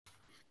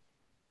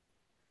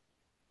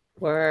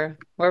We're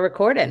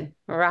recording.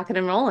 We're rocking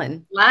and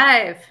rolling.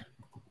 Live.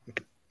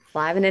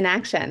 Live and in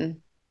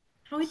action.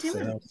 How are we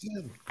doing? Sounds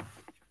good.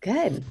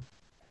 Good.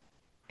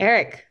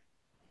 Eric,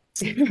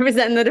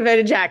 representing the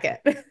devoted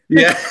jacket.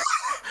 Yeah.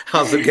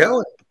 How's it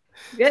going?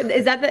 Good.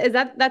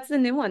 That's the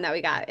new one that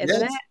we got, isn't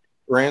it? Yes.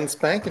 Brand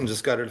spanking.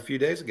 Just got it a few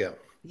days ago. Love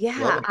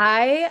Yeah, it.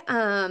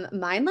 I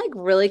mine like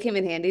really came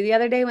in handy the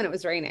other day when it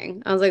was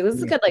raining. I was like, this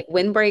is a Mm. good like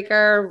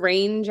windbreaker,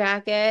 rain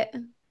jacket.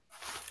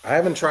 I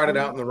haven't tried it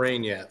out in the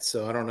rain yet,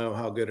 so I don't know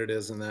how good it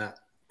is in that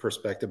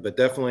perspective, but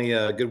definitely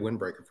a good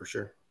windbreaker for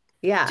sure.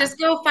 Yeah. Just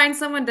go find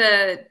someone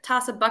to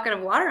toss a bucket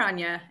of water on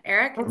you,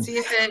 Eric, and see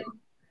if it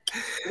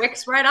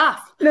wicks right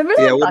off. Remember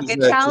Yeah, that what is bucket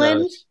that?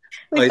 challenge?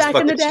 Like Ice back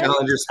in the bucket day?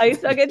 challengers. Ice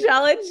bucket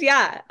challenge?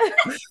 Yeah.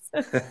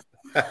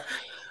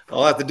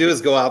 All I have to do is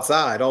go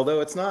outside,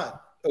 although it's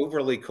not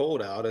overly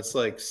cold out. It's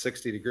like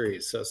 60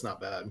 degrees, so it's not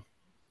bad.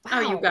 Oh,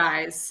 you Wow.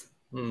 guys.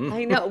 I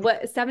Mhm. know.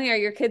 What, Stephanie, are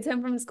your kids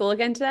home from school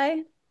again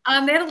today?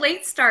 They had a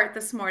late start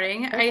this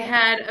morning. I Okay.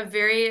 had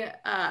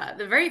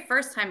the very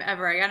first time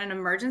ever, I got an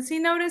emergency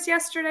notice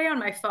yesterday on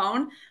my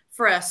phone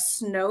for a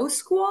snow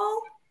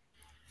squall.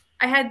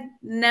 I had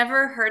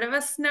never heard of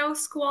a snow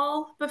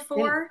squall And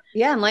before.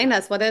 yeah, enlighten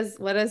us. What is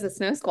a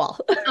snow squall?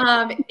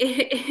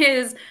 It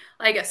is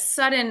like a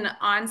sudden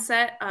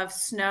onset of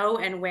snow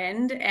and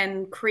wind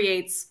and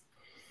creates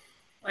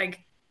like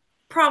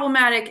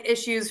problematic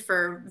issues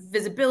for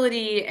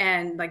visibility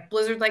and like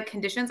blizzard-like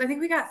conditions. I think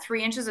we got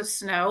 3 inches of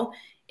snow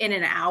in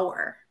an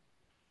hour.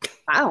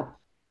 Wow.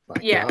 My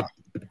Yeah,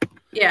 God,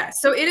 yeah.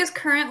 So it is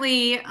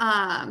currently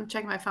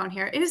checking my phone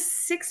here. It is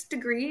 6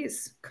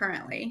 degrees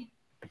currently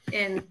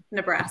in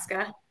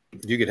Nebraska.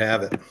 you could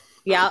have it.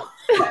 Yeah.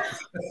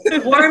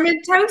 Warm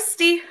and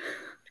toasty.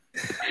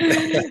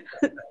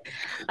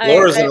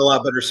 Laura's in I a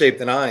lot better shape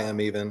than I am,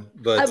 even.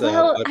 But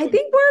well, I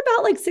think we're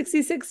about like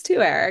 66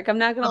 too, Eric. I'm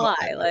not gonna oh,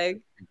 lie.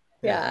 Like,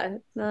 yeah,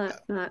 yeah,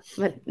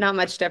 it's not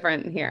much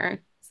different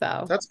here.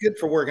 So that's good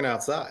for working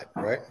outside,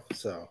 right?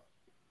 So,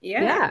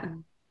 Yeah. yeah.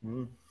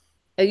 mm.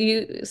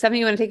 Something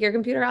you want to take your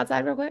computer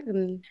outside real quick?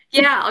 And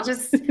Yeah, I'll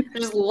just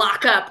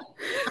lock up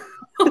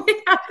while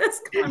we have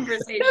this somebody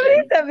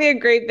conversation. sent me a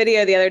great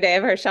video the other day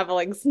of her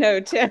shoveling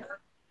snow too.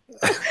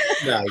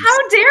 Nice.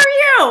 How dare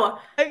you?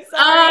 I'm sorry.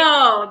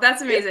 Oh,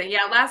 that's amazing.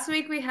 Yeah, last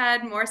week we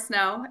had more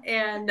snow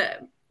and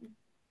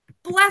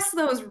bless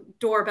those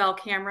doorbell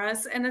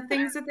cameras and the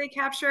things that they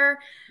capture.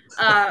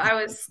 I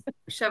was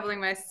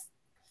shoveling my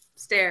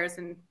stairs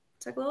and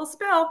took a little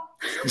spill.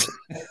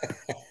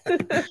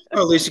 Or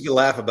at least you can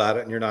laugh about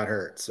it and you're not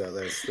hurt. So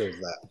there's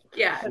that.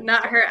 Yeah,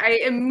 not her.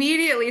 I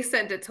immediately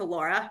sent it to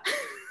Laura.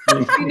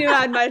 She knew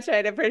how much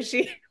I'd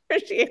appreciate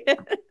it.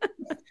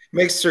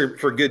 Makes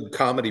for good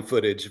comedy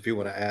footage if you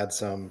want to add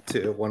some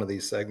to one of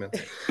these segments.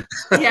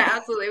 Yeah,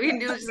 absolutely. We can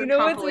do just You a know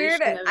what's weird?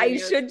 compilation of I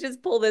videos. should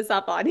just pull this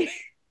up on you.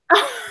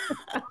 I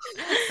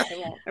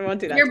won't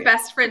do that Your to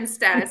best friend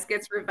status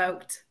gets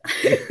revoked.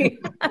 you.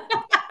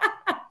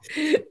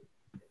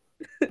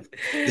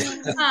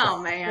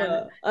 Oh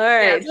man. All Yeah,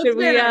 right. so it's Should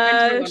we been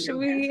a winter should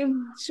wonderland.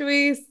 we should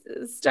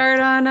we start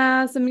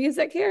on some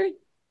music here?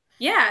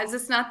 Yeah, is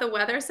this not the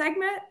weather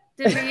segment?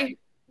 Did we?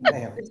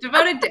 Man. It's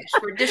devoted dish.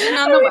 We're dishing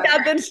on Are the we weather.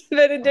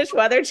 not the dish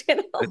weather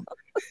channel?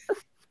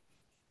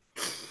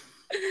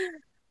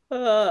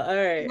 All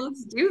right.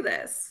 Let's do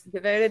this.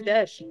 Devoted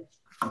dish.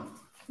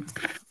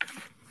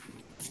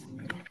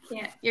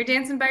 Yeah, you're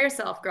dancing by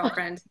yourself,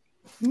 girlfriend.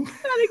 Not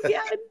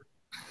again.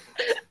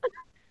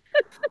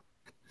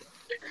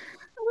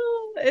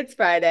 Oh, it's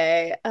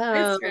Friday.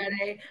 It's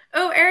Friday.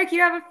 Oh, Eric, you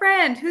have a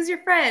friend. Who's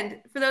your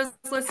friend? For those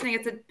listening,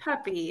 it's a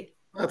puppy.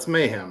 That's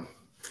mayhem.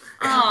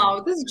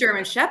 Oh, this is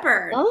German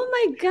Shepherd. Oh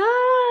my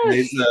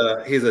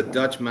gosh. He's a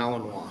Dutch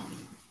Malinois.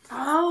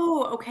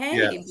 Oh, okay.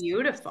 Yes.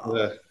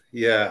 Beautiful.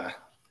 Yeah.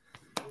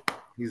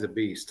 He's a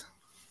beast.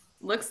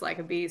 Looks like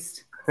a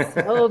beast.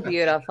 So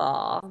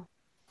beautiful.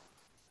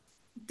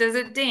 Does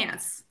it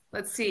dance?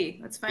 Let's see.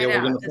 Let's Yeah, find we're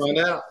out. gonna find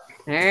out.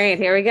 All right,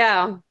 here we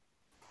go.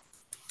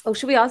 Oh,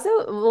 should we also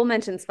we'll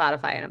mention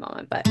Spotify in a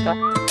moment, but go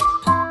ahead.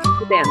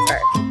 The dance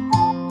first.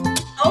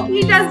 Oh,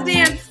 he does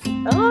dance.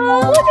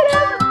 Oh, look at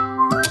him.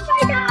 Oh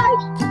my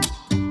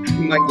gosh.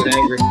 He might get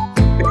angry.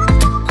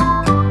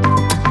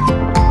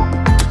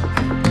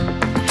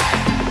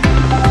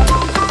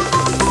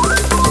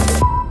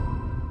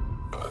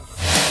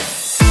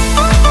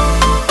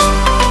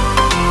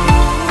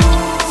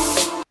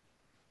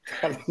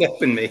 I'm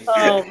nipping me.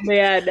 Oh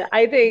man,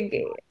 I think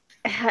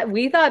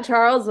we thought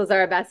Charles was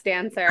our best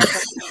dancer,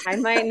 but I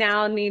might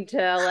now need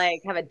to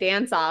like have a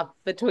dance off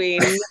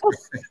between.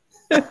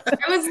 I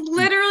was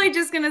literally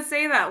just gonna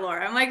say that,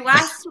 Laura. I'm like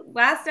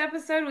last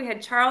episode we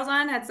had Charles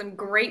on, had some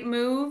great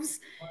moves.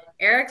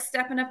 Eric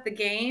stepping up the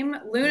game.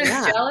 Luna's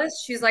Yeah.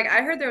 jealous. She's like,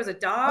 I heard there was a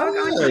dog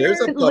on Oh, there's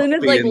here. a Luna's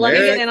puppy like, in let me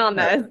there. get in on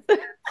this.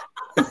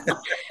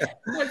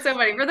 That's so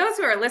funny. For those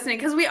who are listening,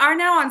 because we are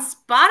now on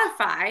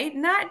Spotify,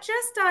 not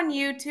just on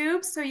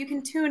YouTube, so you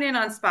can tune in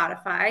on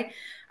Spotify.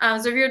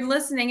 So if you're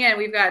listening in,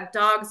 we've got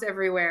dogs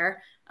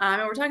everywhere,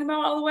 and we're talking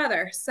about all the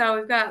weather. So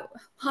we've got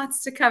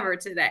lots to cover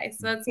today.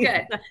 So that's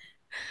good.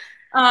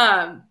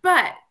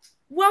 But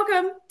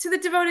welcome to the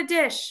Devoted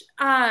Dish.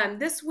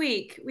 This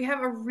week we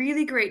have a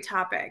really great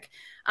topic,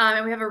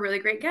 and we have a really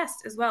great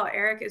guest as well.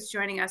 Eric is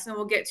joining us, and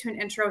we'll get to an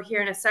intro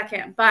here in a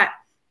second. But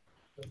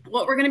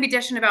what we're going to be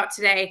dishing about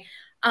today,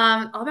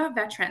 all about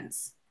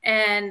veterans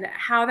and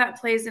how that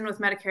plays in with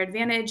Medicare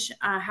Advantage,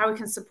 how we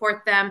can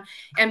support them.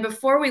 And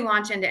before we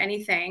launch into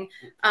anything,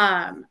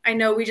 I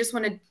know we just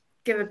want to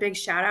give a big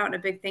shout out and a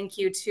big thank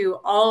you to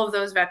all of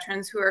those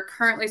veterans who are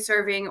currently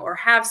serving or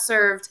have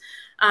served,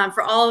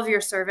 for all of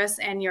your service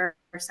and your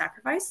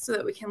sacrifice so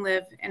that we can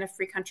live in a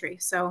free country.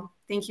 So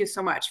thank you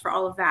so much for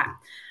all of that.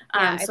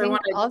 Yeah, I So I think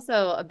want to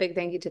also a big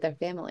thank you to their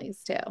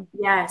families too.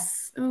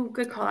 yes. Oh,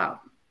 good call out.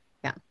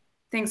 Yeah.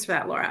 Thanks for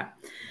that, Laura.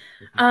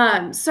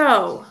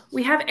 So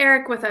we have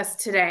Eric with us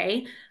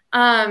today.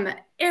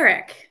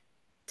 Eric,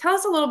 tell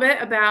us a little bit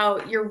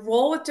about your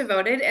role with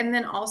Devoted, and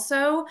then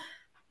also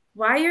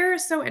why you're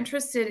so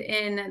interested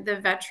in the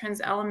veterans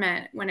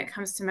element when it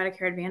comes to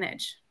Medicare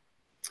Advantage.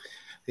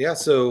 Yeah,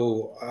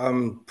 so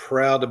I'm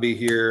proud to be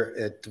here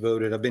at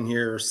Devoted. I've been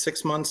here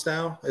 6 months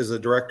now as a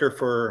director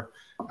for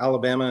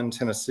Alabama and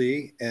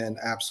Tennessee, and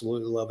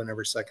absolutely loving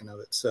every second of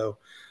it. So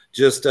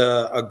just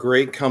a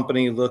great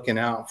company looking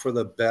out for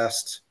the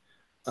best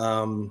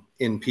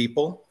in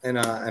people, and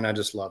I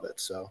just love it.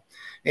 So,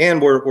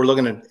 and we're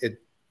looking at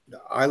it.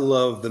 I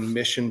love the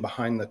mission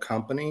behind the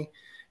company,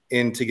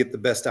 and to get the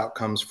best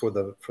outcomes for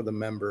the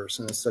members,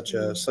 and it's such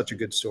a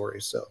good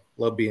story. So,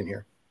 love being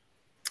here.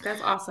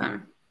 That's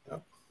awesome.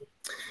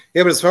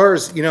 Yeah, but as far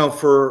as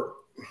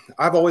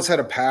I've always had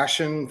a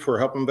passion for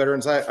helping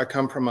veterans. I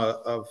come from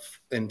a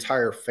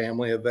entire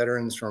family of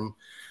veterans from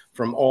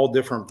all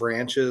different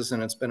branches,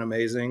 and it's been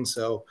amazing.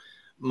 So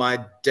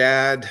my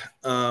dad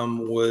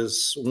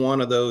was one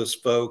of those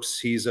folks.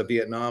 He's a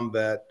Vietnam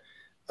vet.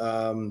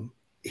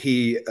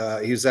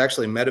 He's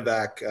actually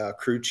medevac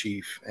crew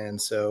chief, and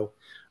so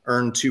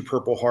earned 2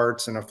 Purple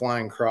Hearts and a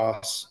Flying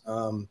Cross.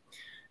 But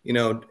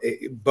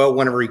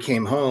whenever he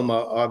came home,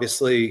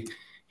 obviously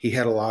he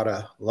had a lot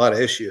of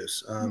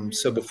issues.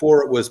 So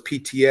before it was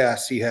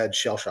PTS, he had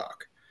shell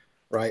shock,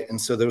 right? And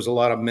so there was a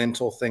lot of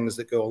mental things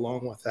that go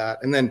along with that.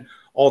 And then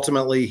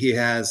ultimately he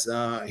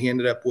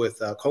ended up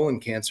with colon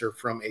cancer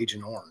from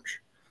Agent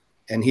Orange,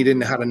 and he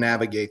didn't know how to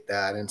navigate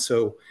that. And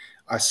so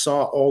I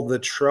saw all the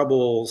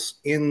troubles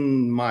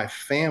in my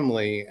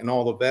family and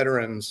all the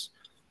veterans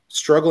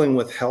struggling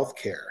with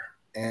healthcare.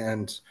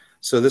 And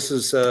so this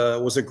was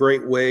a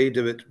great way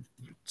to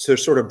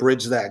sort of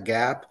bridge that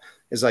gap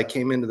as I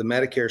came into the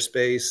Medicare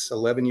space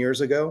 11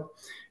 years ago,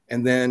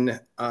 and then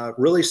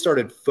really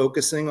started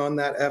focusing on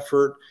that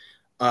effort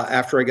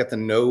after I got to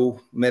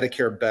know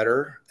Medicare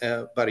better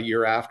about a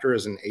year after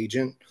as an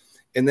agent.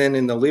 And then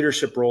in the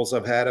leadership roles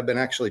I've had, I've been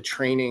actually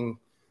training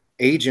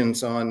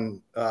agents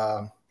on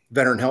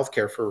veteran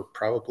healthcare for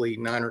probably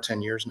 9 or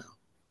 10 years now.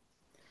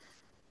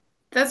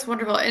 That's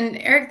wonderful. And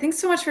Eric, thanks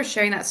so much for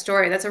sharing that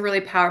story. That's a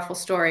really powerful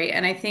story.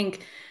 And I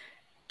think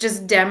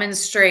just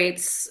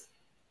demonstrates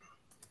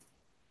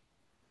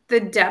the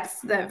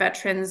depth that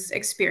veterans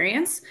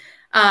experience,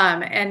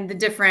 and the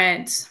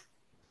different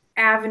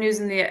avenues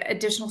and the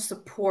additional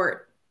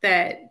support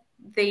that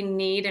they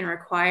need and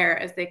require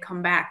as they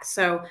come back.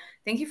 So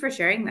thank you for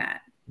sharing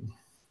that.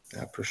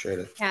 I appreciate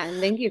it. Yeah, and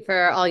thank you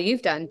for all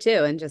you've done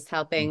too, and just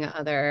helping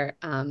other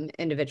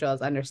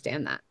individuals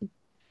understand that.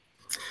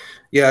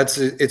 Yeah,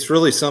 it's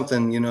really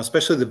something,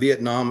 especially the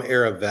Vietnam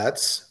era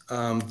vets.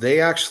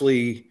 They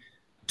actually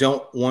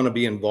don't want to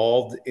be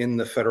involved in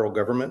the federal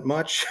government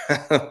much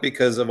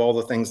because of all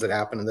the things that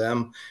happen to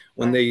them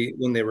when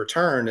they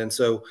return. And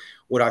so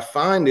what I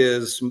find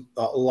is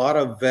a lot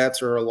of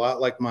vets are a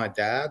lot like my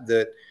dad,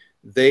 that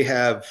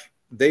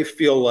they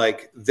feel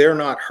like they're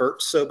not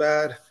hurt so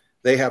bad.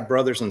 They have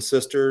brothers and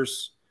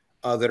sisters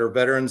that are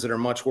veterans that are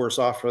much worse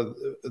off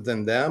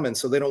than them, and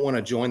so they don't want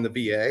to join the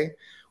VA.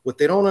 What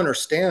they don't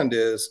understand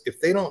is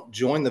if they don't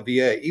join the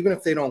VA, even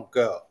if they don't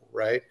go,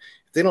 right?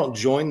 If they don't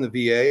join the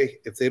VA,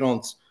 if they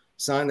don't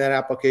sign that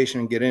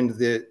application and get into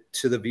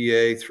the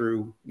VA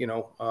through,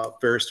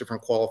 various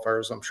different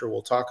qualifiers I'm sure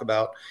we'll talk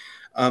about,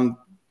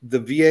 the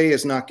VA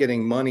is not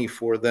getting money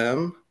for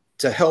them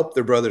to help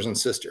their brothers and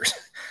sisters.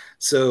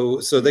 So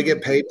they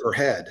get paid per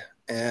head.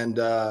 And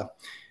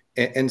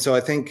so I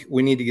think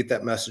we need to get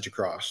that message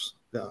across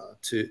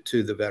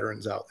to the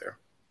veterans out there.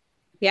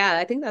 Yeah,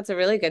 I think that's a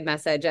really good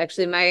message.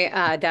 Actually,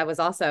 my dad was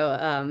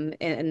also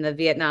in the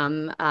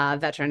Vietnam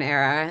veteran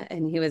era,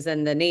 and he was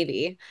in the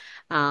Navy,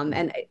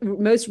 and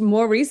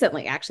more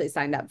recently actually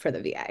signed up for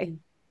the VA.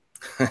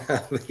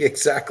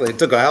 Exactly. It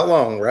took how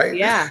long, right?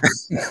 Yeah.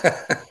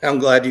 I'm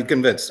glad you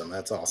convinced him.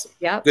 That's awesome.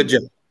 Yep. Good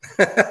job.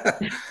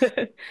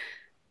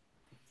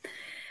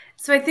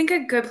 So I think a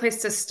good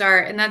place to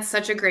start, and that's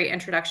such a great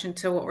introduction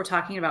to what we're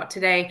talking about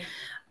today.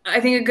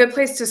 I think a good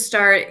place to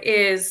start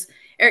is,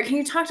 Eric, can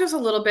you talk to us a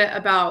little bit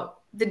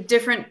about the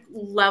different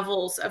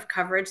levels of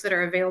coverage that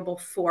are available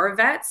for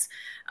vets,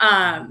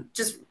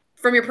 just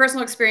from your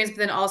personal experience, but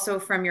then also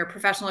from your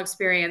professional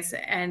experience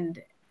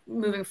and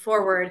moving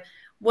forward,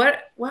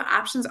 what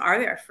options are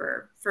there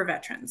for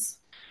veterans?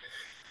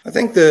 I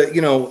think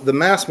the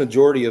mass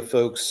majority of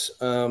folks,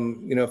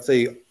 if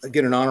they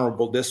get an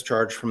honorable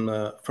discharge from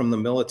the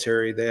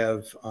military,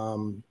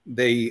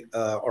 they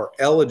are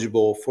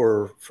eligible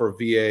for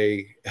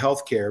VA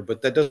healthcare,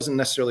 but that doesn't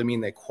necessarily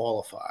mean they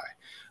qualify.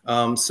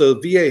 So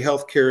VA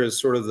healthcare is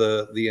sort of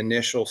the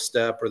initial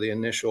step or the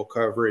initial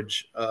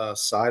coverage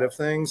side of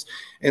things,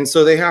 and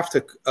so they have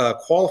to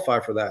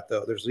qualify for that.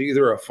 Though there's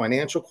either a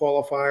financial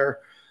qualifier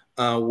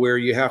where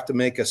you have to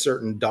make a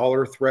certain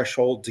dollar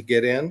threshold to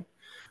get in,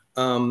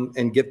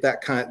 and get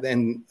that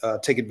and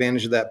take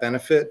advantage of that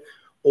benefit.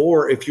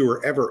 Or if you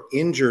were ever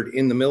injured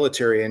in the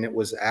military and it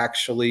was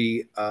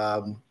actually,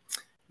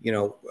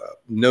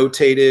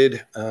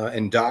 notated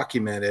and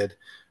documented,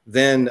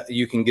 then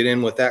you can get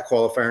in with that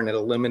qualifier and it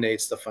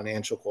eliminates the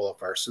financial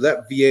qualifier. So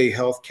that VA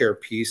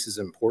healthcare piece is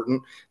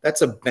important.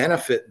 That's a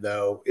benefit,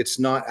 though. It's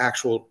not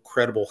actual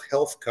credible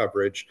health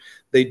coverage.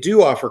 They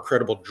do offer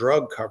credible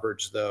drug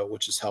coverage, though,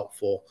 which is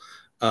helpful.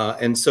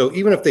 And so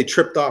even if they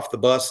tripped off the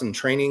bus in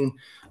training,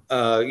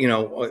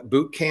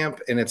 boot camp,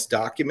 and it's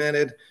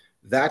documented,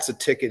 that's a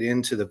ticket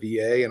into the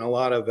VA. And a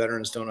lot of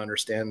veterans don't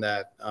understand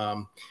that.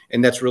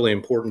 And that's really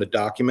important to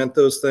document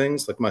those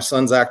things. Like my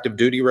son's active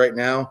duty right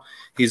now.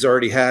 He's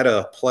already had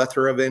a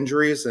plethora of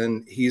injuries,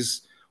 and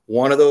he's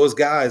one of those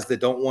guys that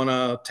don't want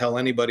to tell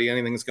anybody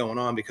anything's going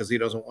on because he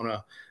doesn't want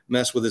to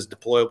mess with his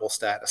deployable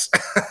status.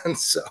 And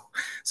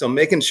so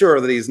making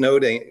sure that he's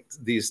noting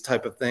these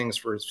type of things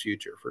for his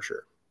future, for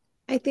sure.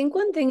 I think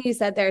one thing you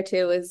said there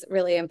too is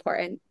really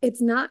important.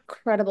 It's not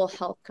credible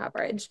health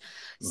coverage.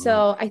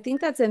 So I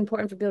think that's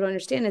important for people to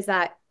understand is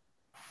that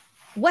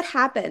what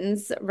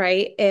happens,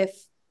 right,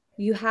 if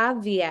you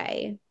have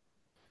VA,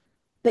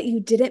 but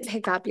you didn't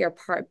pick up your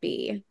Part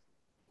B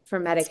for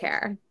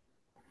Medicare?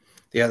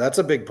 Yeah, that's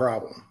a big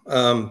problem.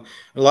 A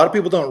lot of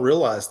people don't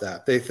realize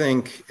that. They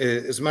think,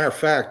 as a matter of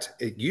fact,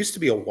 it used to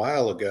be a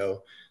while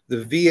ago,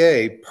 the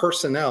VA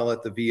personnel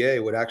at the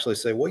VA would actually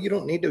say, well, you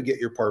don't need to get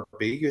your Part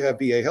B. You have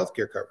VA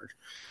healthcare coverage.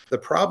 The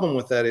problem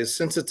with that is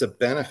since it's a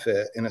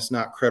benefit and it's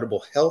not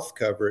credible health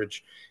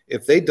coverage,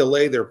 if they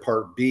delay their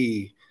Part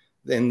B,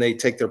 then they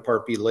take their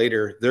Part B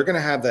later, they're going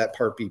to have that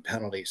Part B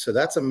penalty. So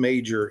that's a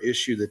major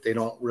issue that they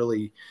don't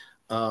really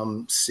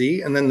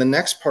see. And then the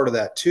next part of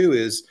that too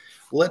is,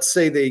 let's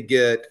say they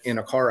get in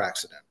a car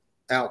accident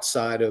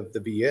outside of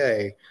the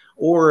VA,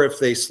 or if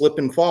they slip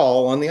and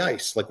fall on the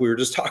ice, like we were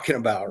just talking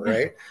about,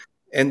 right?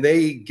 And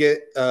they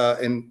get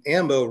an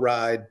AMBO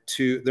ride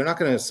they're not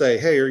going to say,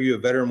 hey, are you a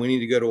veteran? We need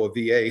to go to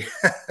a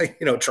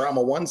VA,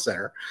 trauma one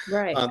center.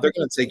 Right. They're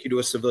going to take you to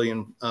a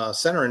civilian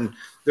center. And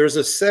there's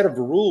a set of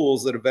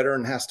rules that a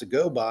veteran has to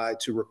go by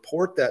to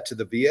report that to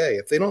the VA.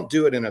 If they don't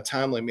do it in a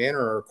timely manner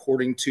or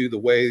according to the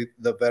way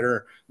the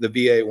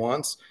VA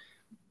wants,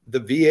 the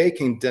VA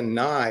can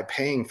deny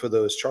paying for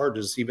those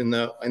charges,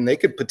 and they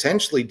could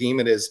potentially deem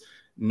it as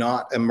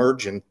not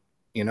emergent,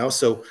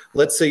 So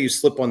let's say you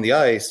slip on the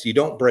ice, you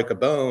don't break a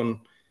bone,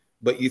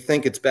 but you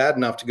think it's bad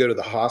enough to go to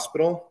the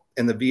hospital,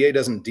 and the VA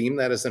doesn't deem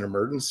that as an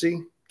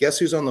emergency. Guess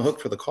who's on the hook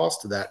for the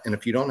cost of that? And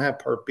if you don't have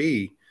Part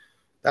B,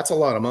 that's a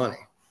lot of money,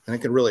 and it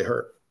could really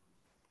hurt.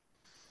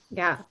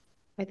 Yeah.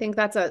 I think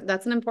that's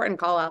an important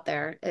call out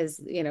there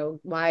is,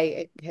 why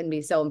it can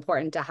be so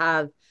important to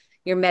have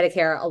your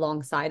Medicare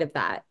alongside of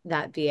that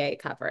VA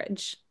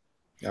coverage.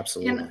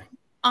 Absolutely. And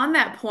on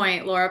that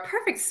point, Laura,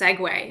 perfect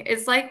segue.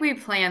 It's like we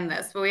planned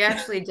this, but we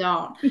actually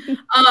don't.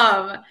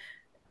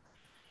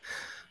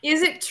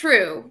 Is it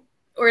true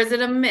or is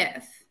it a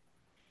myth?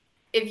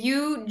 If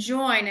you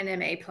join an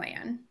MA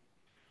plan,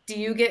 do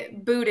you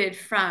get booted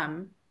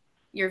from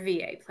your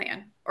VA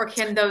plan, or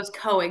can those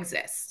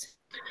coexist?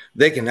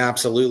 They can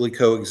absolutely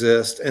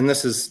coexist. And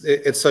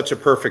it's such a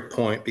perfect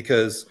point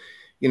because,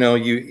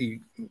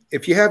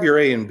 if you have your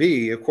A and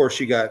B, of course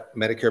you got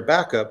Medicare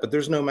backup, but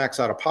there's no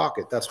max out of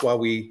pocket. That's why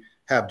we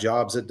have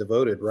jobs at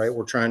Devoted, right?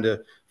 We're trying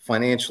to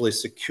financially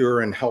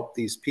secure and help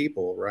these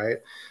people, right?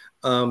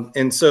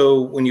 And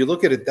so when you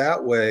look at it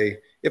that way,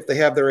 if they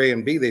have their A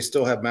and B, they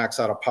still have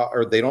max out of pocket,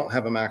 or they don't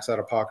have a max out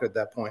of pocket at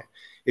that point.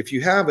 If you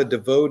have a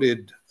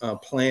Devoted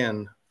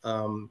plan,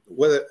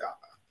 whether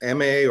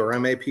MA or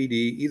MAPD,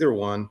 either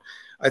one,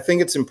 I think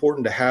it's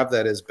important to have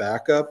that as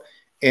backup.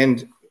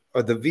 And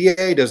the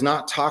VA does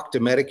not talk to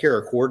Medicare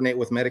or coordinate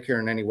with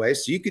Medicare in any way.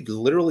 So you could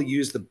literally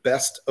use the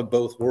best of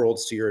both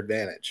worlds to your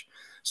advantage.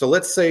 So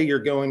let's say you're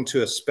going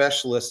to a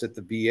specialist at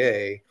the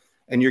VA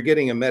and you're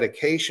getting a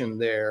medication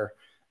there,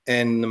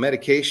 and the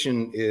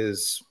medication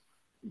is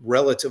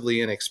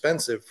relatively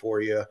inexpensive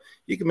for you.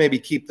 You can maybe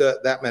keep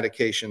that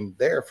medication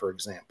there, for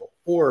example.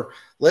 Or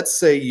let's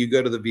say you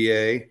go to the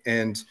VA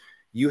and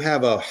you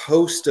have a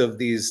host of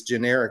these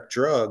generic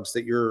drugs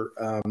that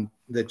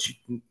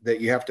that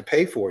you have to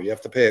pay for. You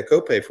have to pay a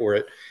copay for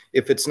it.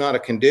 If it's not a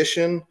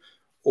condition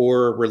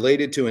or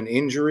related to an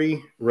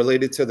injury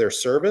related to their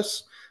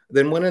service,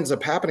 then what ends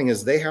up happening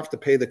is they have to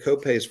pay the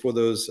copays for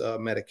those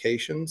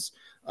medications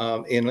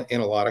in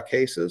a lot of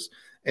cases.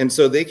 And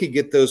so they could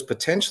get those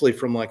potentially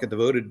from like a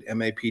Devoted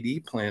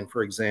MAPD plan,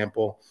 for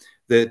example,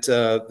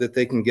 that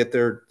they can get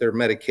their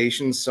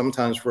medications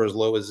sometimes for as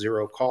low as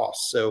zero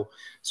cost. So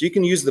you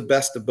can use the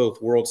best of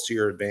both worlds to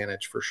your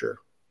advantage for sure.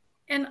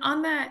 And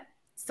on that,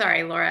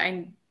 sorry,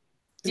 Laura,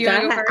 do you Go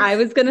want to go ahead. I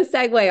first? was going to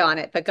segue on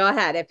it, but go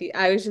ahead. Go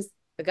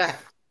ahead.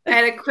 I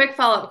had a quick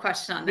follow-up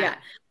question on Yeah.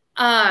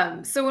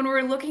 that. So when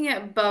we're looking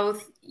at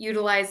both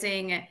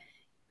utilizing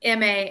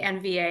MA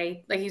and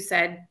VA, like you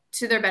said,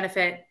 to their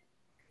benefit,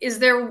 is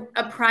there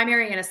a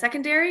primary and a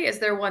secondary? Is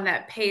there one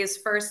that pays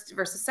first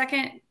versus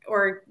second,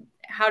 or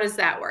how does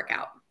that work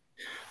out?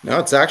 No,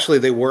 it's actually,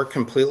 they work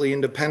completely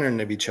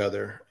independent of each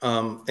other.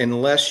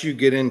 Unless you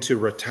get into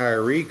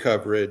retiree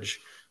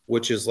coverage,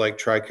 which is like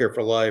TRICARE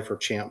for Life or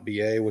CHAMP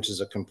VA, which is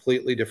a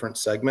completely different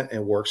segment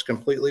and works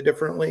completely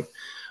differently.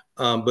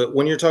 But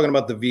when you're talking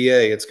about the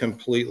VA, it's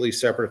completely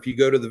separate. If you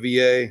go to the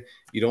VA,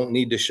 you don't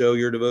need to show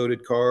your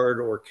devoted card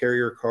or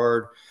carrier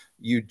card.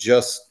 You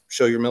just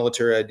show your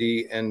military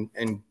ID and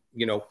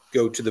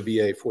go to the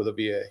VA for the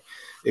VA.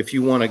 If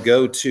you want to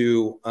go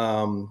to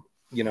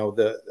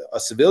a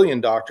civilian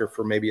doctor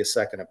for maybe a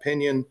second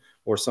opinion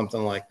or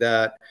something like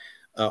that,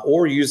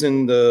 or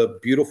using the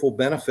beautiful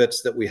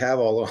benefits that we have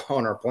all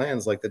on our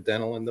plans, like the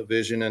dental and the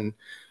vision and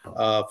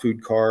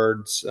food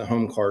cards,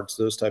 home cards,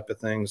 those type of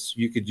things.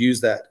 You could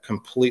use that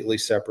completely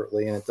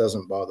separately, and it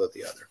doesn't bother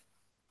the other.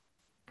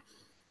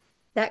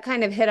 That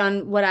kind of hit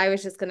on what I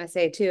was just going to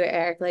say too,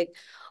 Eric. Like,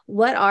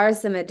 what are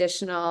some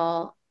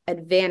additional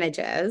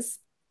advantages?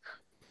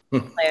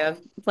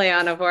 Play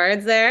on of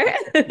words there.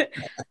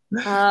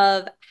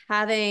 Of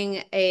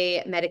having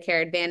a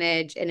Medicare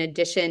Advantage in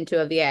addition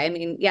to a VA. I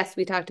mean, yes,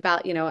 we talked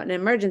about, in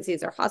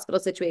emergencies or hospital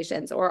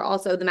situations, or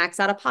also the max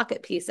out of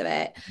pocket piece of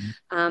it,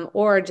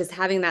 or just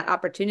having that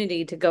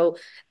opportunity to go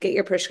get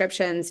your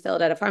prescriptions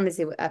filled at a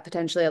pharmacy at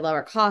potentially a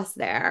lower cost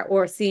there,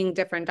 or seeing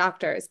different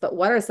doctors. But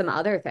what are some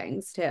other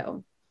things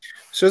too?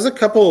 So there's a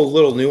couple of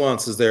little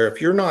nuances there.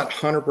 If you're not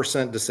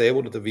 100%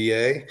 disabled at the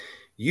VA,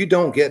 you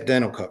don't get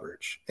dental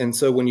coverage. And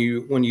so when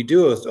you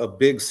do a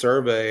big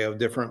survey of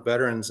different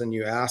veterans and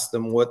you ask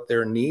them what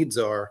their needs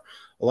are,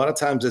 a lot of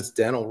times it's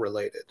dental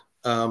related.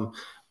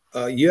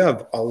 You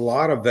have a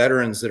lot of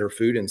veterans that are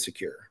food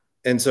insecure.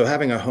 And so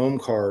having a home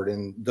card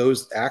and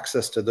those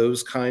access to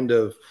those kind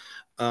of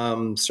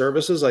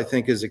services, I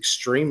think, is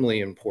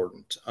extremely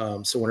important.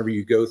 So whenever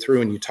you go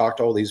through and you talk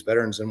to all these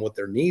veterans and what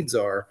their needs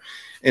are,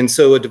 and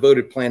so a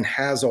devoted plan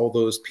has all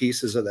those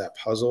pieces of that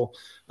puzzle.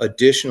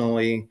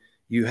 Additionally,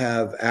 you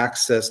have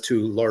access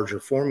to larger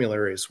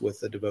formularies with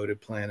the devoted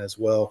plan as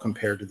well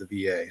compared to the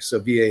VA. So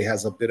VA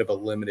has a bit of a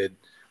limited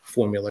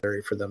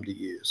formulary for them to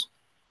use.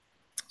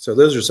 So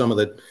those are some of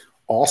the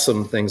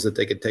awesome things that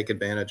they could take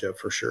advantage of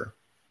for sure.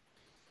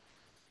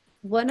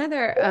 One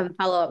other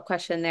follow-up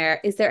question there.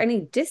 Is there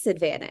any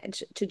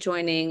disadvantage to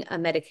joining a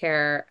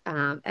Medicare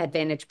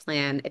Advantage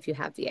plan if you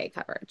have VA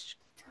coverage?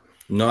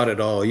 Not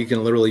at all. You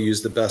can literally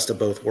use the best of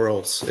both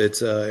worlds.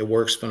 It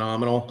works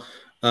phenomenal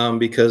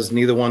because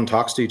neither one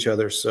talks to each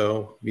other.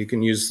 So you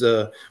can use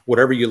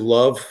whatever you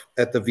love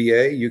at the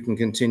VA, you can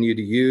continue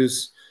to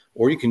use,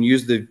 or you can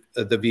use the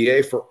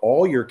VA for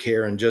all your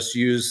care and just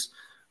use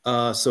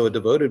a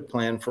devoted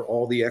plan for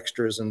all the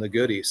extras and the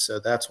goodies. So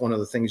that's one of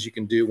the things you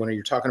can do when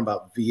you're talking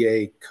about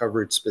VA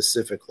coverage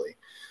specifically.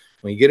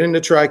 When you get into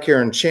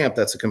TRICARE and CHAMP,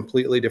 that's a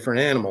completely different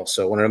animal.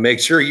 So I wanted to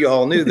make sure you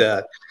all knew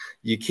that.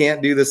 You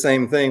can't do the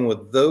same thing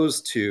with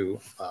those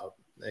two,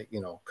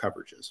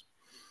 coverages.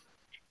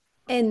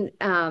 And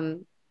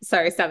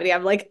sorry, Stephanie,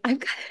 I'm like, I've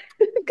got,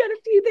 I've got a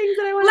few things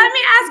that I want Let me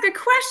ask a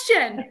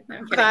question.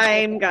 I'm kidding.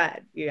 Fine,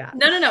 good. Yeah.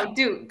 No.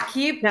 Do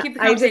keep No, the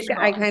conversation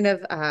I going. kind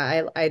of,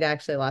 I'd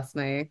actually lost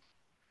my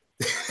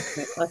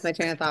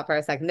train of thought for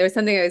a second. There was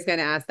something I was going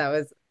to ask that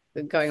was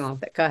going along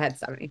with it. Go ahead,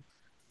 Stephanie.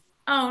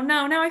 Oh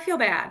no, now I feel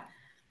bad.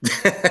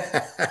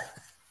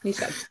 You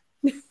should.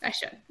 I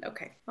should.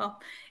 Okay. Well,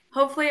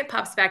 hopefully it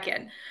pops back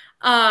in.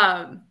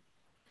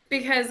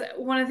 Because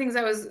one of the things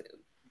I was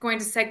going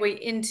to segue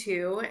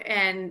into,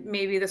 and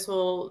maybe this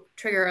will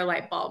trigger a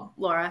light bulb,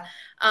 Laura,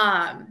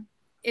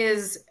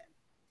 is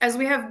as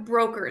we have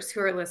brokers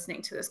who are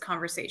listening to this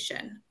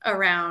conversation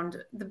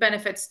around the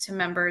benefits to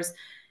members,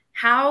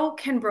 how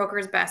can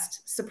brokers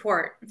best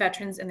support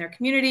veterans in their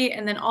community?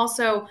 And then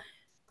also,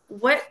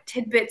 what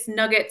tidbits,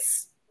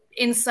 nuggets,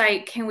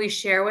 insight can we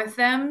share with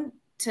them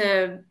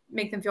to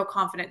make them feel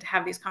confident to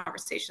have these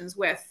conversations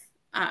with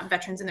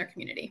veterans in their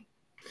community?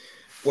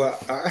 Well,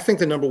 I think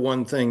the number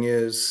one thing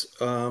is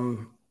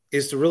to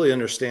really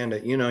understand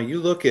it. You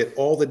look at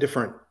all the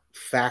different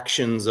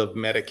factions of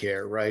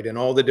Medicare, right? And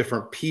all the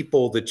different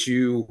people that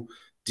you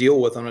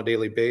deal with on a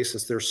daily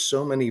basis. There's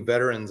so many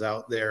veterans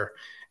out there,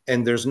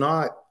 and there's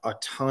not a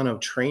ton of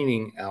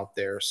training out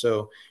there.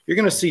 So you're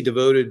going to see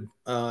devoted,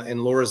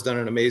 and Laura's done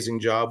an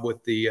amazing job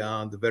with the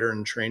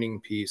veteran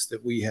training piece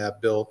that we have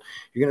built.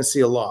 You're going to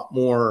see a lot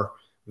more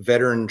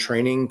veteran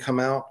training come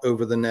out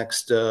over the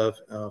next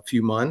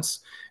few months.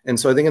 And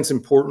so I think it's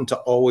important to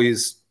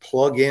always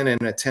plug in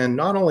and attend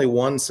not only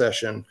one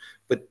session,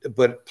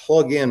 but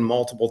plug in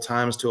multiple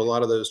times to a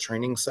lot of those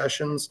training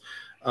sessions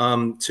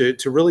to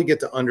really get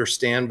to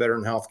understand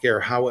veteran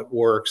healthcare, how it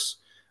works,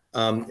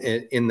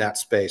 in that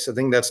space. I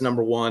think that's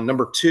number one.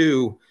 Number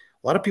two,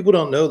 a lot of people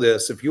don't know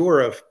this. If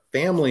you're a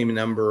family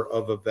member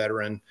of a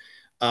veteran,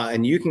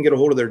 and you can get a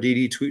hold of their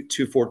DD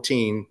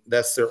 214,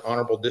 that's their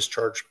honorable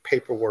discharge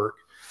paperwork,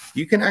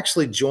 you can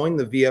actually join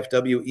the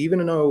VFW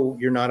even though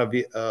you're not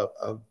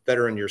a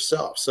veteran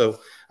yourself. So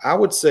I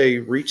would say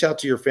reach out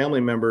to your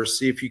family members,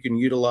 see if you can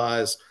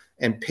utilize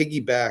and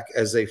piggyback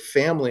as a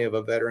family of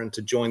a veteran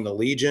to join the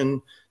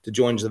Legion, to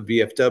join the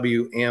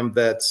VFW,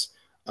 AMVETS,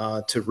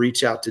 to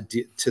reach out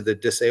to the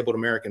Disabled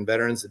American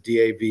Veterans, the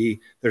DAV.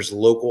 There's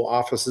local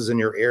offices in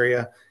your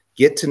area.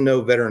 Get to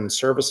know veteran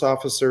service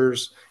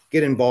officers,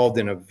 get involved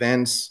in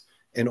events,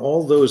 and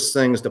all those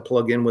things to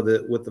plug in with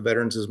the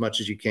veterans as much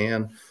as you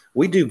can.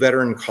 We do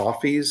veteran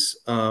coffees,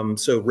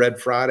 so Red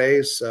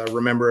Fridays,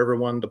 remember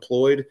everyone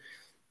deployed.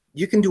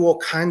 You can do all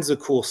kinds of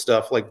cool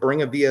stuff, like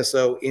bring a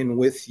VSO in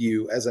with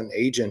you as an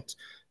agent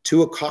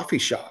to a coffee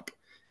shop.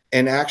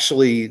 And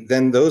actually,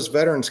 then those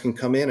veterans can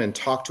come in and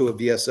talk to a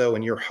VSO,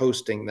 and you're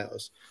hosting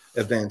those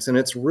events. And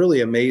it's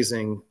really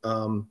amazing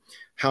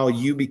how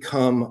you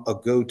become a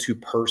go-to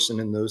person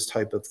in those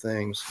type of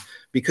things,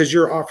 because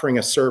you're offering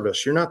a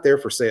service. You're not there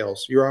for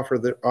sales. You're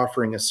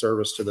offering a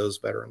service to those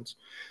veterans.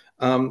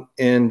 So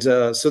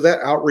that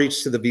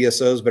outreach to the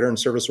VSOs, veteran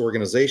service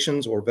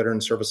organizations, or veteran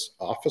service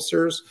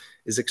officers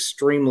is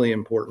extremely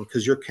important,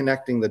 because you're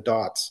connecting the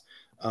dots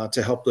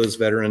to help those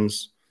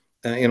veterans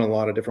in a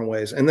lot of different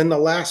ways. And then the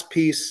last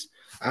piece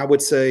I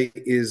would say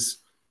is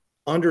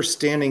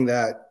understanding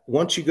that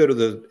once you go to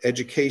the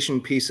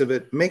education piece of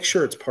it, make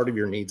sure it's part of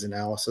your needs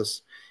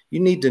analysis. You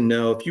need to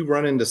know if you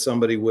run into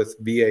somebody with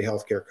VA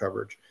healthcare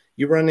coverage,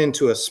 you run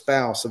into a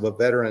spouse of a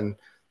veteran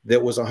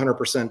that was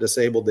 100%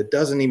 disabled that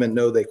doesn't even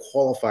know they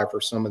qualify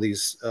for some of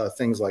these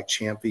things like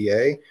CHAMP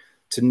VA,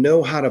 to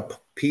know how to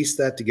piece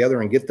that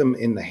together and get them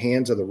in the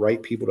hands of the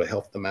right people to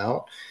help them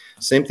out.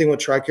 Same thing with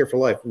TRICARE for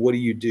Life. What do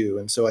you do?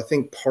 And so I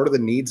think part of the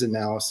needs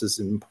analysis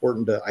is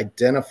important to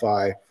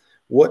identify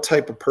what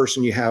type of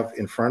person you have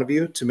in front of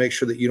you to make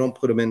sure that you don't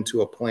put them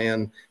into a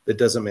plan that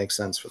doesn't make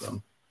sense for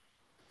them.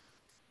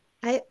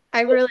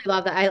 I really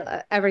love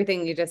that.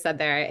 Everything you just said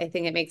there. I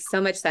think it makes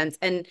so much sense.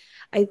 And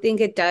I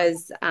think it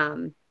does.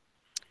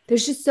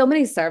 There's just so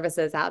many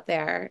services out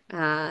there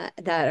that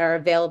are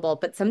available,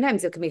 but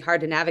sometimes it can be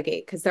hard to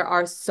navigate because there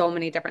are so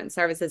many different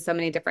services, so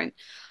many different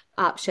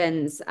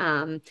options.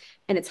 And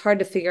it's hard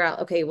to figure out,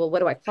 okay, well, what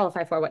do I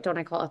qualify for? What don't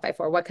I qualify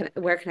for?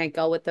 Where can I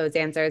go with those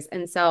answers?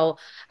 And so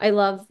I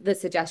love the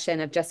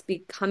suggestion of just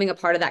becoming a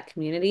part of that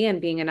community and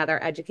being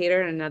another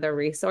educator and another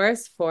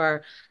resource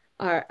for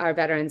our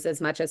veterans as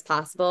much as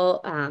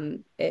possible.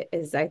 It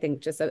is, I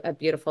think, just a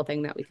beautiful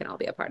thing that we can all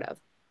be a part of.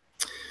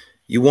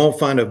 You won't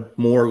find a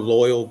more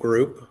loyal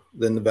group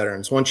than the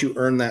veterans. Once you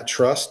earn that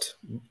trust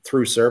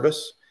through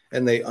service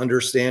and they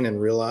understand and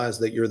realize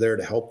that you're there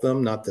to help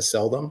them, not to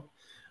sell them,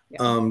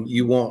 Yeah.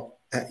 you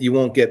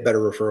won't get better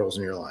referrals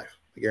in your life.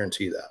 I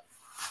guarantee you that.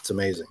 It's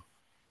amazing.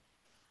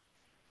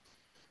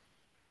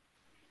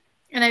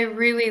 And I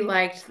really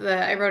liked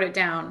I wrote it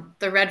down,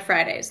 the Red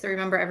Fridays, the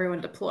Remember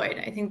Everyone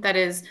Deployed. I think that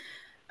is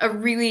a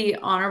really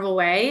honorable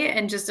way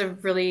and just a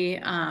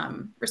really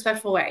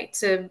respectful way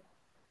to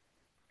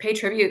pay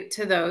tribute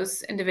to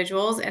those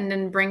individuals, and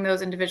then bring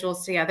those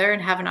individuals together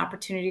and have an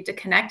opportunity to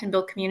connect and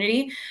build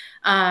community.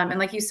 And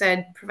like you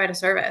said, provide a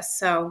service.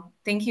 So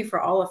thank you for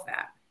all of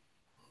that.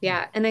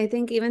 Yeah. And I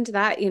think even to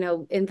that,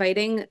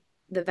 inviting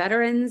the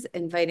veterans,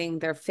 inviting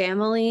their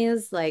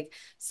families, like,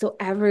 so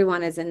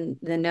everyone is in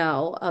the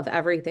know of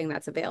everything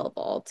that's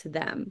available to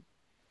them.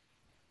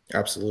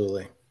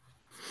 Absolutely.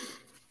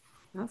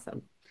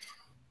 Awesome.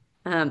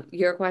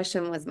 Your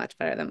question was much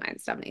better than mine,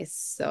 Stephanie.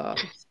 So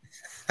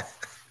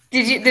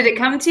Did it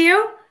come to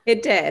you?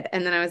 it did.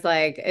 And then I was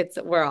like,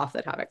 we're off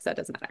the topic, so it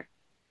doesn't matter.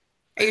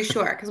 Are you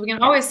sure? Because we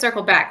can always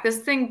circle back. This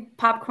thing,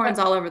 popcorn's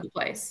all over the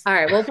place. All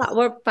right,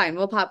 we're fine.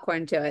 We'll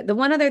popcorn to it. The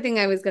one other thing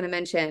I was going to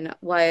mention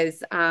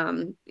was,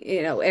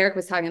 Eric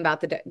was talking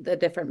about the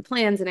different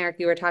plans, and Eric,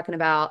 you were talking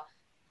about,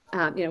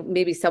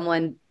 maybe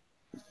someone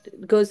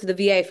goes to the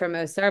VA for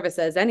most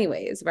services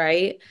anyways,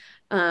 right?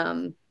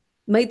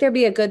 Might there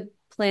be a good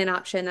plan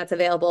option that's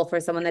available for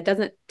someone that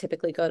doesn't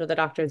typically go to the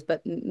doctors,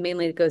 but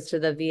mainly goes to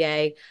the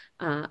VA,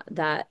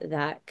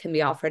 that can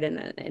be offered in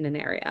an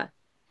area?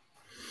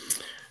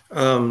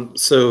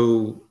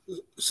 So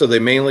they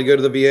mainly go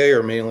to the VA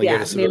or mainly go to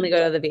mainly civilian?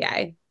 go to the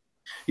VA.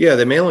 Yeah,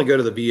 they mainly go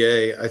to the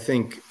VA. I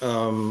think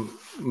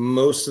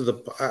most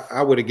of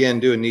I would again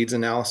do a needs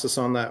analysis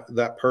on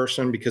that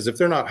person, because if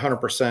they're not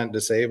 100%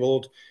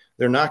 disabled,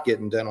 they're not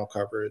getting dental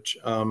coverage.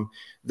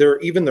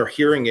 Even their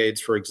hearing aids,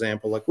 for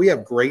example, like we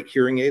have great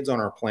hearing aids on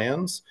our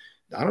plans.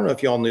 I don't know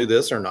if y'all knew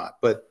this or not,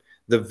 but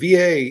the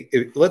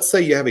VA, let's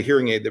say you have a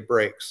hearing aid that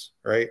breaks,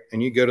 right?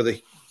 And you go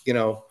to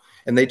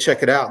and they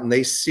check it out and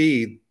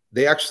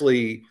they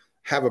actually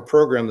have a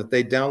program that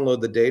they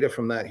download the data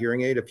from that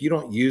hearing aid. If you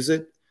don't use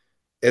it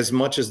as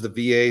much as the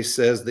VA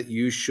says that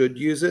you should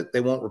use it,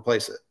 they won't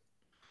replace it.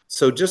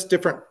 So just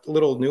different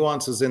little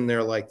nuances in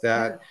there like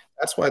that. Yeah.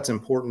 That's why it's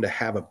important to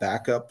have a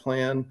backup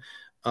plan.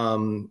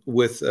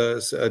 with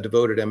a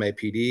devoted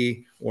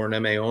MAPD or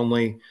an MA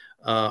only,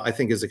 I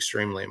think is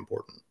extremely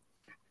important.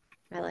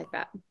 I like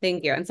that.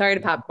 Thank you. And sorry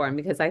to popcorn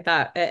because I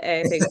thought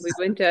I think we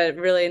went to a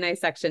really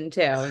nice section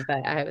too,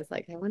 but I was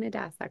like, I wanted to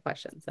ask that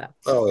question. So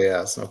Oh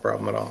yeah, it's no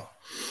problem at all.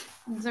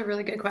 That's a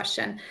really good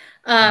question.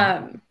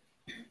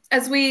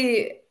 As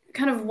we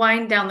kind of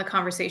wind down the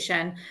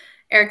conversation,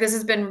 Eric, this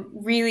has been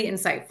really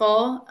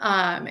insightful.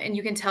 And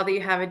you can tell that you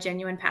have a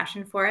genuine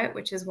passion for it,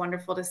 which is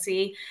wonderful to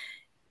see.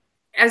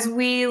 As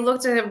we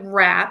look to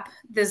wrap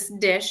this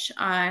dish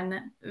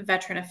on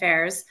veteran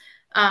affairs,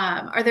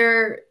 are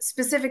there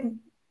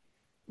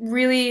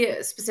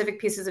really specific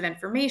pieces of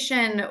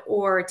information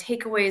or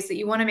takeaways that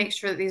you want to make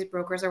sure that these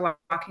brokers are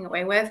walking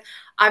away with?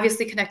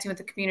 Obviously, connecting with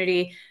the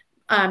community,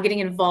 getting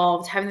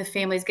involved, having the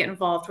families get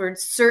involved were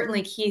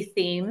certainly key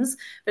themes.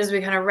 But as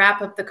we kind of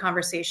wrap up the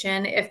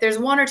conversation, if there's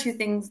one or two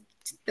things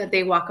that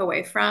they walk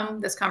away from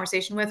this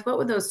conversation with, what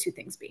would those two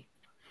things be?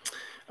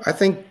 I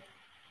think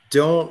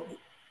don't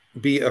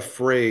be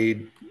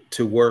afraid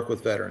to work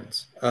with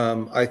veterans.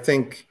 I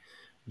think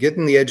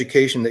getting the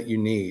education that you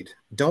need.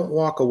 Don't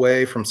walk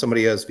away from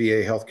somebody who has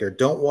VA healthcare.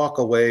 Don't walk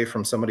away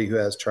from somebody who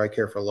has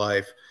TRICARE for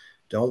life.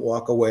 Don't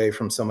walk away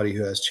from somebody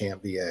who has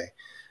CHAMP VA.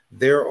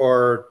 There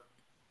are,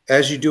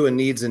 as you do a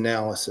needs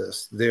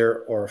analysis,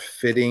 there are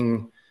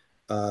fitting.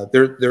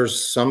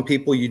 There's some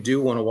people you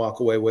do want to walk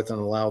away with and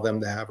allow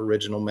them to have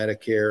original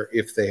Medicare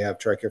if they have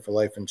TRICARE for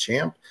life and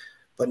CHAMP,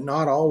 but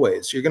not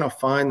always. You're going to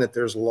find that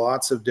there's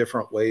lots of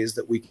different ways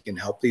that we can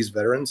help these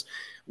veterans.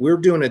 We're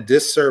doing a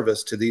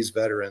disservice to these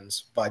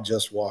veterans by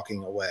just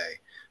walking away.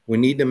 We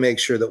need to make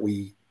sure that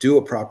we do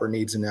a proper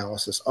needs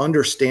analysis,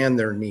 understand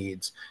their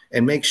needs,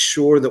 and make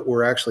sure that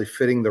we're actually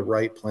fitting the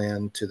right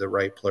plan to the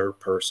right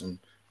person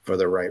for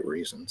the right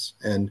reasons.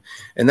 And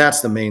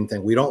that's the main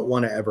thing. We don't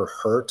want to ever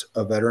hurt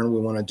a veteran. We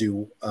want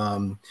to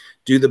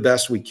do the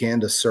best we can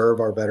to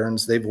serve our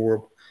veterans. A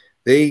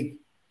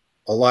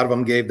lot of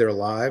them gave their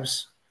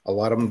lives. A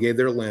lot of them gave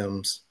their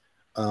limbs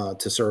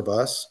to serve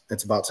us.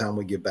 It's about time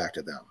we give back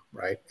to them,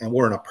 right? And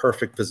we're in a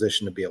perfect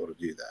position to be able to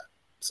do that.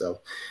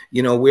 So,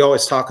 we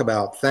always talk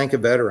about thank a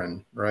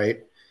veteran, right?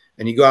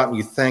 And you go out and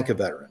you thank a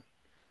veteran.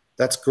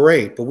 That's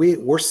great, but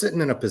we're sitting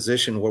in a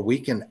position where we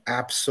can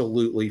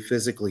absolutely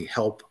physically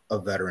help a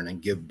veteran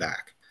and give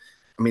back.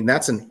 I mean,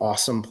 that's an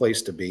awesome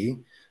place to be.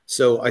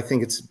 So I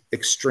think it's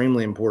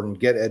extremely important.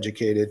 Get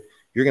educated.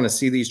 You're going to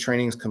see these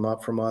trainings come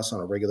up from us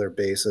on a regular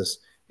basis.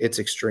 It's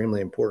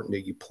extremely important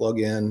that you plug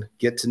in,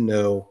 get to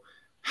know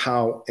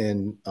how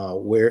and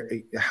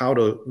how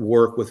to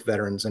work with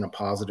veterans in a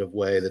positive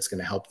way that's going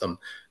to help them,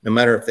 no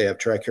matter if they have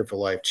TRICARE for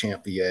Life,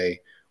 CHAMP VA,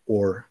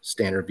 or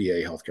standard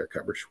VA healthcare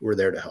coverage. We're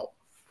there to help.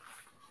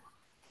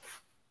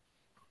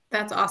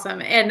 That's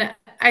awesome. And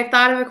I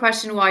thought of a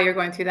question while you're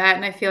going through that,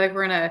 and I feel like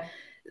we're going to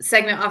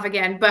segment off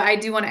again, but I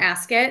do want to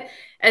ask it.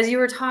 As you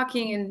were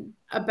talking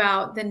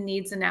about the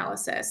needs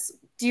analysis,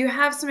 do you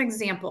have some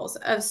examples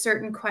of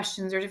certain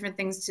questions or different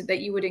things that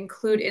you would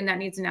include in that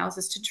needs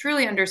analysis to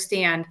truly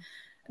understand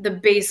the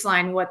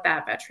baseline, what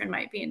that veteran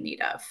might be in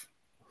need of?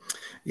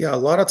 Yeah, a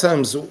lot of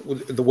times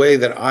the way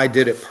that I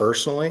did it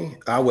personally,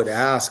 I would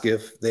ask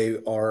if they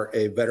are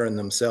a veteran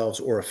themselves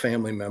or a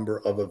family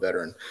member of a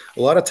veteran.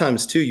 A lot of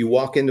times too, you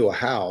walk into a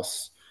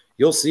house,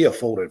 you'll see a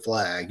folded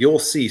flag, you'll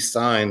see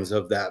signs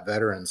of that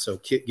veteran. So,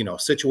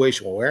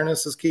 situational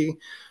awareness is key.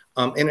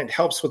 And it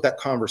helps with that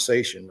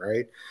conversation,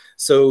 right?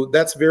 So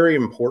that's very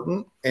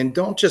important. And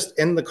don't just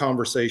end the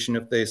conversation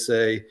if they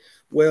say,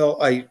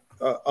 well,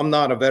 I'm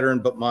not a veteran,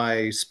 but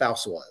my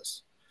spouse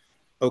was.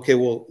 Okay,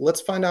 well,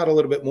 let's find out a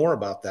little bit more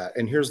about that.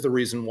 And here's the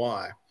reason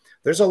why.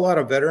 There's a lot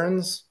of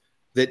veterans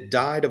that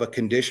died of a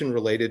condition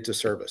related to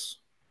service.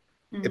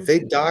 Mm-hmm. If they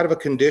died of a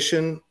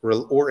condition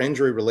or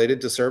injury related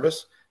to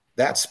service,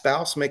 that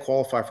spouse may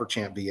qualify for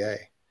CHAMP VA.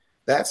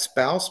 That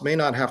spouse may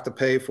not have to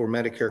pay for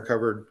Medicare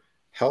covered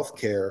health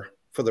care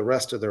for the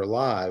rest of their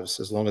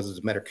lives as long as it's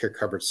Medicare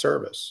covered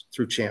service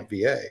through CHAMP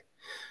VA.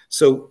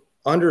 So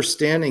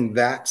understanding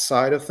that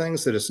side of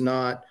things, that it's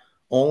not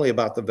only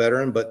about the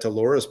veteran, but to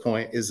Laura's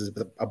point, is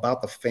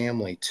about the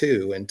family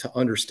too, and to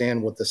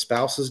understand what the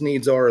spouse's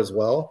needs are as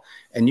well.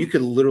 And you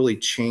could literally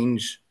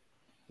change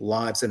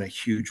lives in a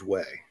huge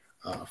way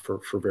for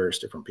various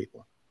different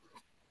people.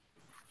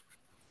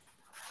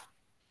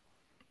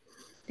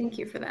 Thank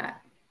you for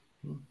that.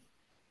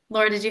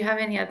 Laura, did you have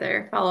any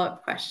other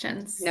follow-up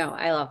questions? No,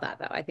 I love that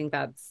though. I think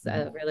that's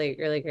a really,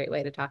 really great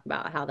way to talk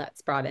about how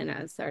that's brought in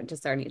as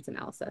our needs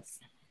analysis.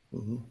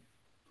 Mm-hmm.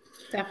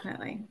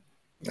 Definitely.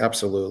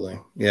 Absolutely.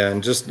 Yeah.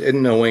 And just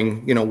in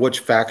knowing, which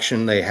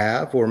faction they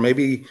have, or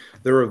maybe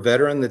they're a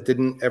veteran that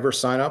didn't ever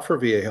sign up for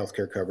VA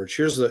healthcare coverage.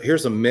 Here's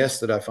a miss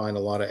that I find a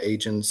lot of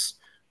agents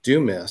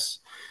do miss.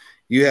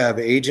 You have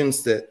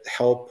agents that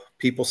help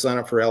people sign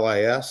up for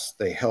LIS.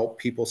 They help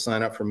people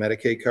sign up for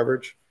Medicaid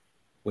coverage.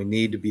 We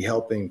need to be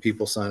helping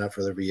people sign up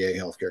for their VA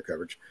healthcare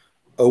coverage.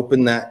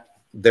 Open that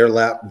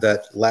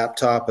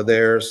laptop of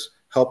theirs,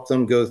 help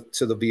them go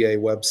to the VA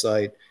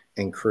website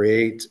and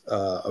create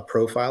a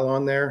profile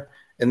on there,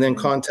 and then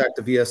contact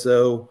the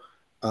VSO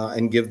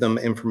and give them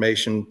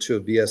information to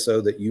a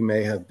VSO that you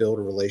may have built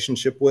a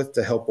relationship with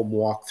to help them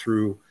walk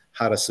through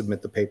how to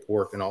submit the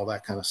paperwork and all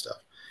that kind of stuff.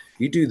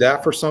 You do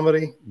that for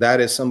somebody, that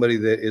is somebody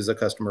that is a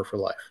customer for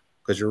life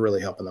because you're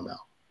really helping them out.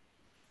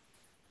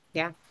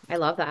 Yeah, I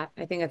love that.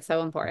 I think it's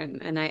so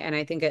important. And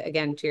I think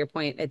again, to your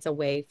point, it's a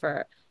way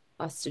for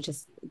us to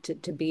just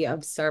to be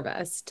of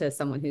service to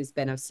someone who's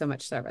been of so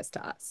much service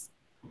to us.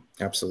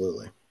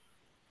 Absolutely.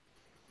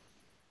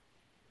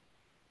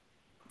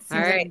 All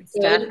Seems like right, a good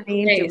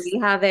Stephanie, do place. we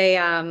have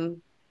a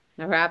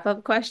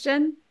wrap-up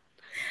question?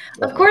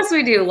 Of course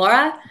we do,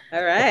 Laura.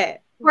 All right.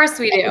 Of course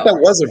we do. That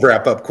was a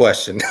wrap-up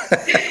question.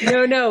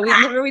 No,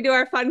 we do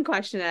our fun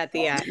question at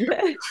the end.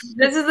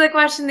 This is the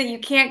question that you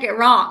can't get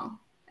wrong,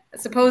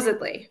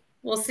 supposedly.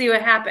 We'll see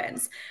what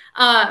happens.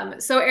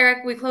 So,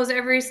 Eric, we close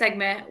every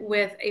segment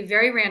with a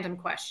very random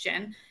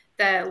question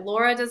that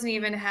Laura doesn't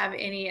even have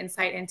any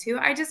insight into.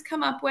 I just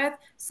come up with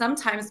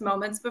sometimes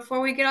moments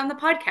before we get on the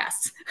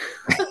podcast.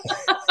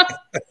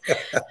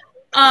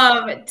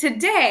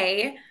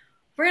 Today,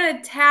 we're going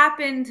to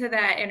tap into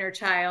that inner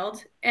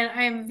child. And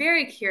I am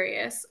very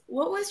curious,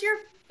 what was your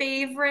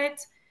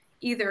favorite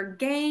either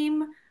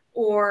game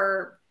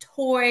or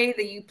toy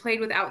that you played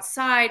with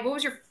outside? What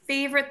was your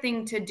favorite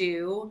thing to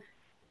do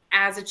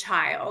as a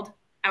child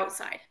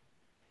outside?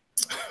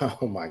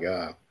 Oh my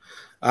God.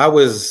 I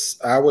was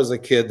a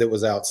kid that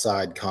was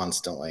outside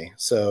constantly.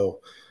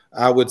 So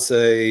I would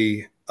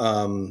say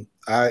I'm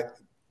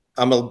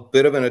a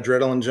bit of an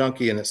adrenaline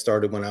junkie, and it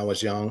started when I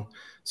was young.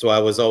 So I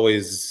was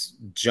always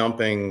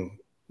jumping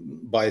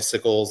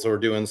bicycles or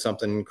doing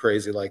something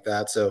crazy like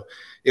that. So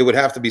it would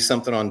have to be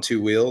something on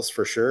two wheels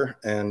for sure.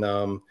 And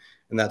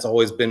that's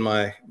always been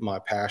my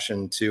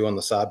passion too on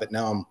the side. But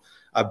now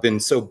I've been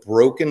so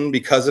broken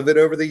because of it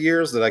over the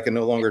years that I can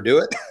no longer do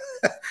it.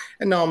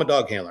 And now I'm a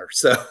dog handler.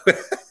 So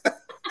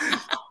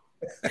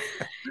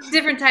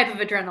Different type of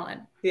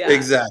adrenaline. Yeah.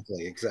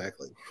 exactly.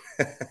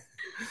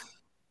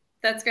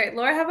 That's great.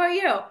 Laura, how about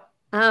you?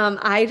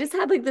 I just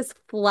had like this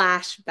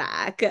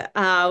flashback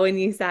when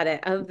you said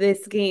it of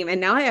this game,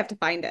 and now I have to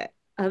find it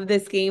of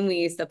this game we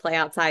used to play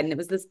outside, and it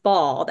was this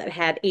ball that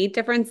had 8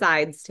 different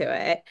sides to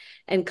it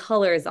and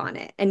colors on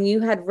it, and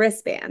you had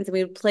wristbands, and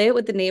we would play it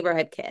with the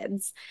neighborhood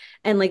kids,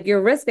 and like your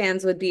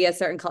wristbands would be a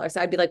certain color, so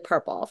I'd be like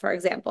purple, for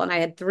example, and I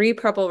had 3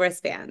 purple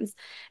wristbands,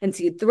 and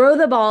so you throw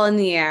the ball in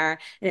the air,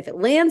 and if it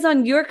lands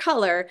on your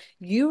color,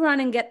 you run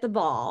and get the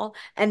ball,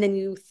 and then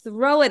you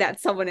throw it at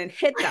someone and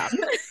hit them.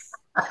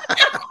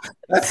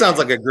 That sounds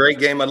like a great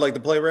game I'd like to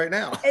play right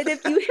now. And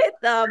if you hit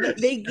them,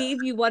 they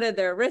gave you one of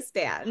their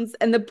wristbands.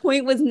 And the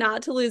point was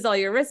not to lose all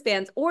your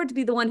wristbands or to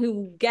be the one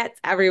who gets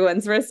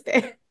everyone's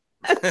wristband.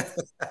 But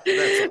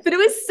it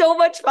was so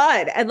much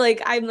fun. And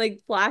like, I'm like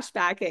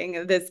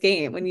flashbacking this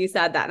game when you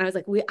said that. And I was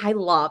like, I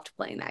loved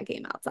playing that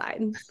game outside.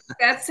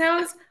 That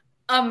sounds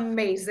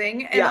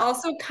amazing and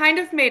also kind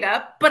of made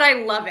up, but I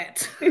love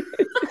it.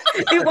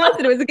 It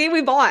wasn't. It was a game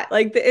we bought.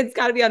 Like, it's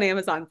got to be on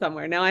Amazon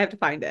somewhere. Now I have to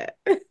find it.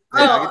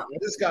 I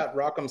just got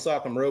Rock'em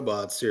Sock'em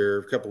Robots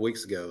here a couple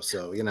weeks ago,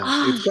 so it's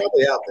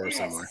probably out there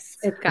somewhere.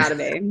 It's gotta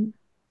be.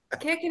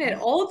 Kicking it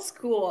old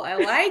school. I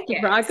like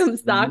it.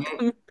 Rock'em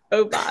Sock'em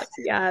Robots.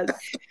 Yes.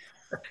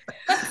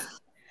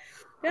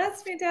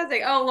 That's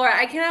fantastic. Oh, Laura,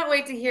 I cannot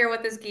wait to hear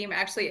what this game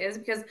actually is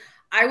because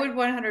I would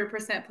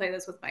 100% play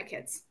this with my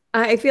kids.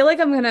 I feel like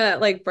I'm gonna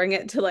like bring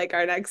it to like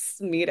our next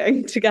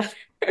meeting together.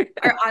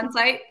 Our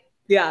on-site.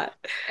 Yeah.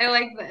 I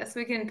like this.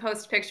 We can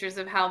post pictures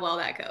of how well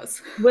that goes.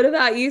 What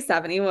about you,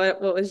 Stephanie?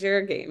 What was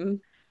your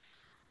game?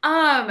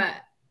 The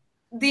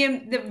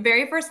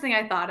very first thing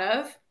I thought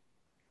of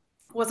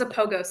was a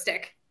pogo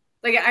stick.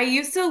 Like I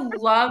used to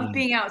love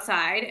being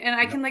outside and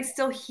I can like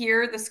still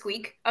hear the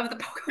squeak of the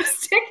pogo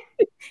stick.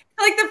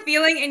 Like the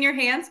feeling in your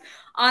hands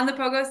on the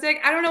pogo stick.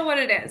 I don't know what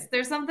it is.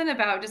 There's something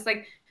about just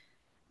like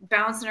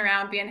bouncing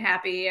around, being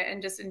happy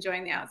and just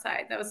enjoying the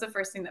outside. That was the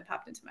first thing that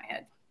popped into my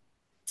head.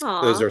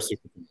 Aww. Those are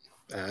super fun.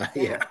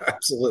 Yeah,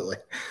 absolutely.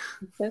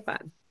 So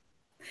fun.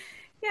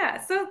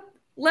 Yeah. So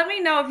let me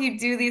know if you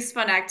do these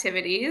fun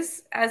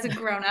activities as a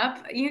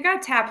grown-up. You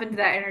got to tap into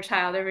that inner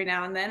child every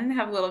now and then and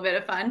have a little bit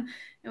of fun.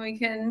 And we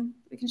can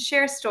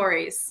share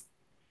stories.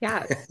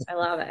 Yes, I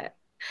love it.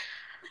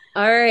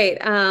 All right.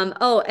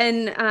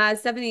 And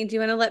Stephanie, do you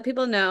want to let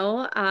people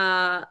know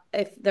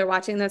if they're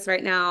watching this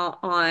right now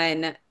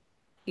on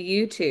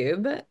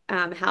YouTube,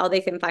 how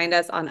they can find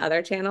us on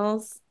other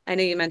channels? I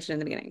know you mentioned in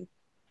the beginning.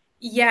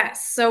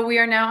 Yes, so we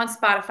are now on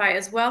Spotify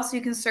as well, so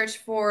you can search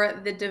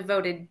for The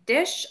Devoted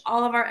Dish.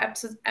 All of our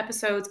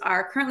episodes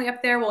are currently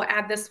up there. We'll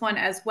add this one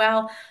as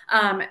well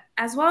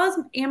as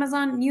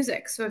Amazon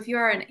Music. So if you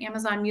are an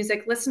Amazon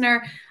Music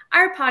listener,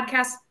 our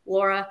podcast,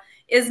 Laura,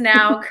 is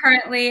now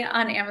currently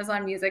on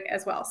Amazon Music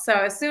as well. So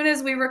as soon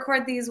as we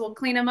record these, we'll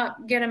clean them up,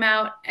 get them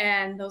out,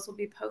 and those will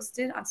be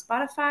posted on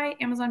Spotify,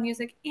 Amazon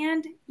Music,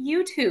 and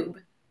YouTube.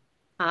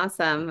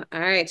 Awesome. All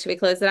right, should we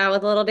close it out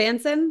with a little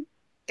dancing?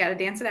 Got to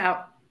dance it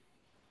out.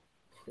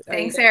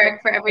 Thanks,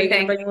 Eric, for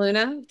everything. Are you gonna bring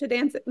Luna to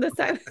dance this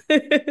time?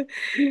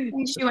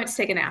 She went to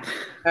take a nap.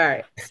 All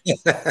right.